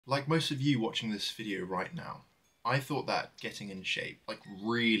Like most of you watching this video right now, I thought that getting in shape, like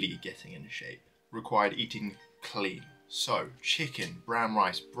really getting in shape, required eating clean. So, chicken, brown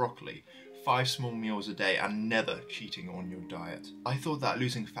rice, broccoli, 5 small meals a day and never cheating on your diet. I thought that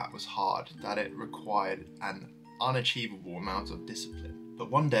losing fat was hard, that it required an unachievable amount of discipline. But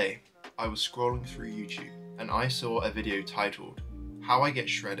one day, I was scrolling through YouTube and I saw a video titled, "How I Get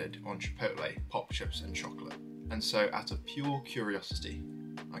Shredded on Chipotle, Pop Chips and Chocolate." And so out of pure curiosity,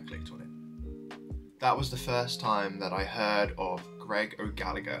 I clicked on it. That was the first time that I heard of Greg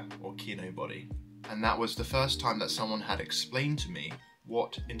O'Gallagher, or Kino Body. And that was the first time that someone had explained to me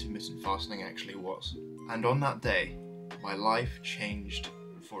what intermittent fasting actually was. And on that day, my life changed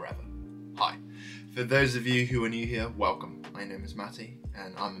forever. Hi, for those of you who are new here, welcome. My name is Matty,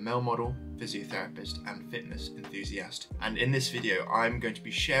 and I'm a male model, physiotherapist, and fitness enthusiast. And in this video, I'm going to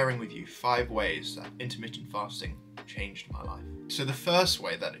be sharing with you 5 ways that intermittent fasting changed my life. So the first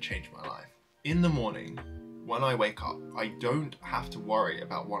way that it changed my life, in the morning, when I wake up, I don't have to worry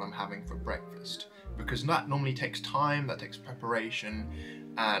about what I'm having for breakfast, because that normally takes time, that takes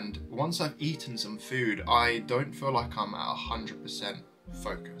preparation, and once I've eaten some food, I don't feel like I'm at 100%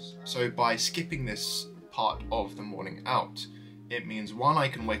 focus. So by skipping this part of the morning out, it means one, I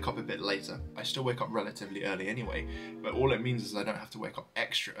can wake up a bit later. I still wake up relatively early anyway, but all it means is I don't have to wake up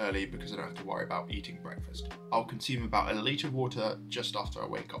extra early because I don't have to worry about eating breakfast. I'll consume about a litre of water just after I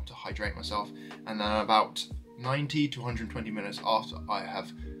wake up to hydrate myself, and then about 90 to 120 minutes after I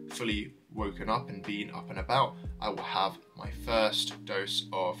have fully woken up and been up and about, I will have my first dose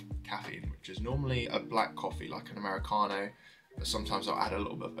of caffeine, which is normally a black coffee like an Americano, but sometimes I'll add a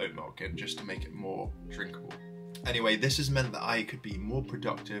little bit of oat milk in just to make it more drinkable. Anyway, this has meant that I could be more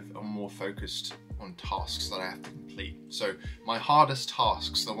productive and more focused on tasks that I have to complete. So my hardest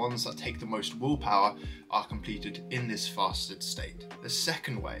tasks, the ones that take the most willpower, are completed in this fasted state. The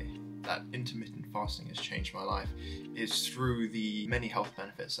second way that intermittent fasting has changed my life is through the many health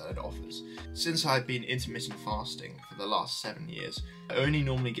benefits that it offers. Since I've been intermittent fasting for the last 7 years, I only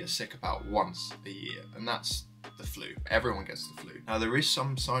normally get sick about once a year, and that's the flu. Everyone gets the flu. Now there is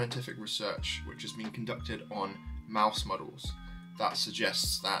some scientific research which has been conducted on mouse models that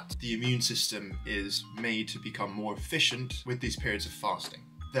suggests that the immune system is made to become more efficient with these periods of fasting.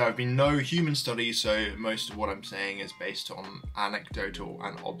 There have been no human studies, so most of what I'm saying is based on anecdotal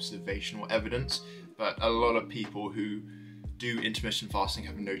and observational evidence, but a lot of people who do intermittent fasting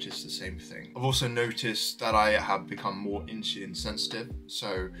have noticed the same thing. I've also noticed that I have become more insulin sensitive.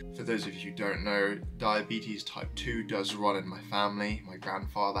 So for those of you who don't know, diabetes type 2 does run in my family. My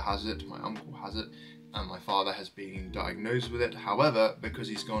grandfather has it, my uncle has it, and my father has been diagnosed with it. However, because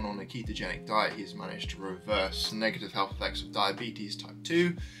he's gone on a ketogenic diet, he's managed to reverse the negative health effects of diabetes type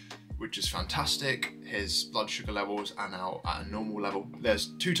 2, which is fantastic. His blood sugar levels are now at a normal level.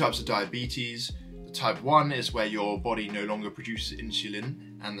 There's 2 types of diabetes. The type 1 is where your body no longer produces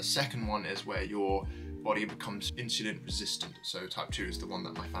insulin, and the second one is where your body becomes insulin resistant. So type 2 is the one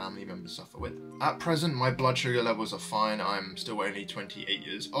that my family members suffer with. At present, my blood sugar levels are fine. I'm still only 28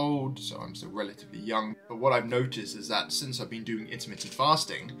 years old, so I'm still relatively young. But what I've noticed is that since I've been doing intermittent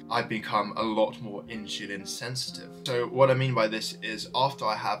fasting, I've become a lot more insulin sensitive. So what I mean by this is after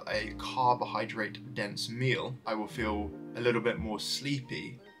I have a carbohydrate dense meal, I will feel a little bit more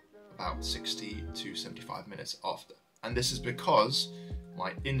sleepy about 60 to 75 minutes after. And this is because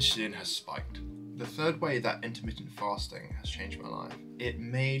my insulin has spiked. The third way that intermittent fasting has changed my life, it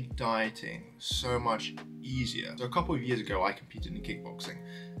made dieting so much easier. So a couple of years ago, I competed in kickboxing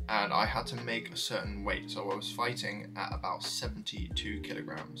and I had to make a certain weight. So I was fighting at about 72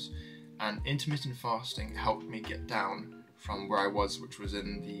 kilograms, and intermittent fasting helped me get down from where I was, which was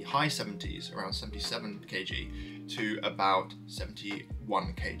in the high 70s, around 77 kg, to about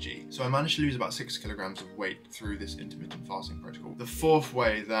 71 kg. So I managed to lose about 6 kilograms of weight through this intermittent fasting protocol. The fourth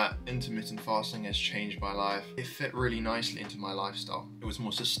way that intermittent fasting has changed my life, it fit really nicely into my lifestyle. It was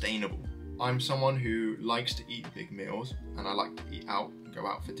more sustainable. I'm someone who likes to eat big meals, and I like to eat out and go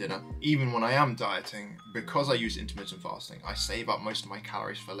out for dinner. Even when I am dieting, because I use intermittent fasting, I save up most of my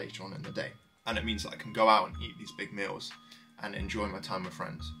calories for later on in the day. And it means that I can go out and eat these big meals and enjoy my time with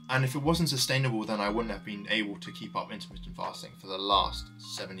friends. And if it wasn't sustainable, then I wouldn't have been able to keep up intermittent fasting for the last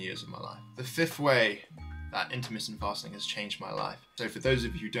 7 years of my life. The fifth way that intermittent fasting has changed my life. So for those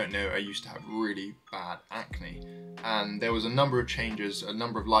of you who don't know, I used to have really bad acne, and there was a number of changes, a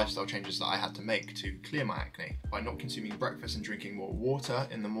number of lifestyle changes that I had to make to clear my acne. By not consuming breakfast and drinking more water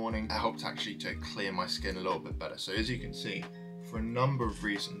in the morning, it helped actually to clear my skin a little bit better. So as you can see, for a number of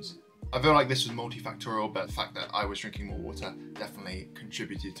reasons, I feel like this was multifactorial, but the fact that I was drinking more water definitely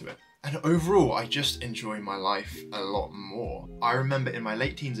contributed to it. And overall, I just enjoy my life a lot more. I remember in my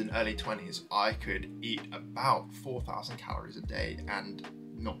late teens and early 20s, I could eat about 4,000 calories a day and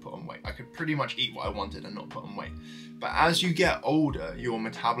not put on weight. I could pretty much eat what I wanted and not put on weight. But as you get older, your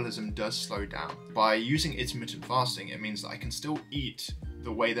metabolism does slow down. By using intermittent fasting, it means that I can still eat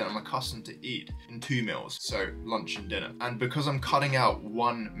the way that I'm accustomed to eat in 2 meals, so lunch and dinner. And because I'm cutting out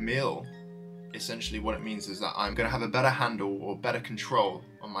 1 meal, essentially what it means is that I'm going to have a better handle or better control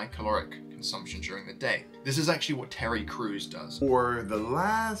on my caloric consumption during the day. This is actually what Terry Crews does. For the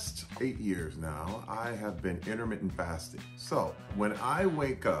last 8 years now, I have been intermittent fasting. So when I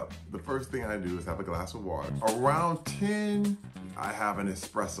wake up, the first thing I do is have a glass of water. Around 10, I have an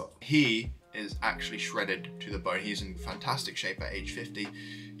espresso. He is actually shredded to the bone. He's in fantastic shape at age 50.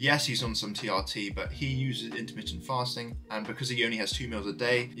 Yes, he's on some TRT, but he uses intermittent fasting, and because he only has 2 meals a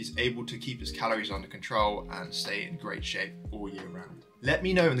day, he's able to keep his calories under control and stay in great shape all year round. Let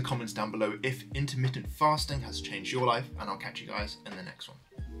me know in the comments down below if intermittent fasting has changed your life, and I'll catch you guys in the next one.